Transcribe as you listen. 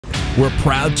we're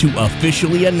proud to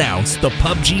officially announce the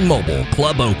PUBG Mobile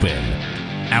Club Open.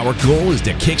 Our goal is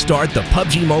to kickstart the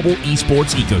PUBG Mobile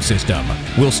esports ecosystem.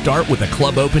 We'll start with a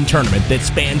Club Open tournament that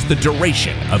spans the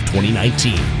duration of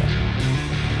 2019.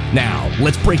 Now,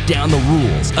 let's break down the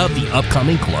rules of the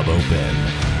upcoming Club Open.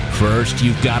 First,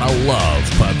 you've got to love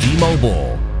PUBG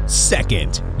Mobile.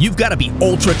 Second, you've got to be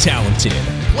ultra talented.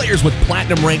 Players with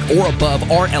platinum rank or above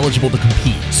are eligible to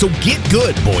compete, so get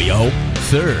good, boyo.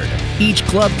 Third, each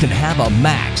club can have a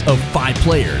max of 5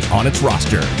 players on its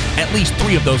roster. At least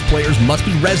 3 of those players must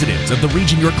be residents of the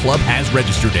region your club has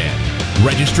registered in.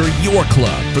 Register your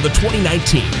club for the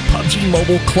 2019 PUBG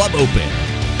Mobile Club Open.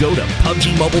 Go to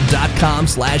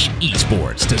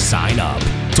PUBGMobile.com/esports to sign up.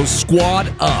 So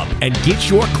squad up and get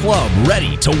your club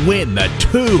ready to win the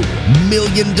 $2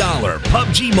 million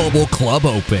PUBG Mobile Club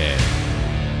Open.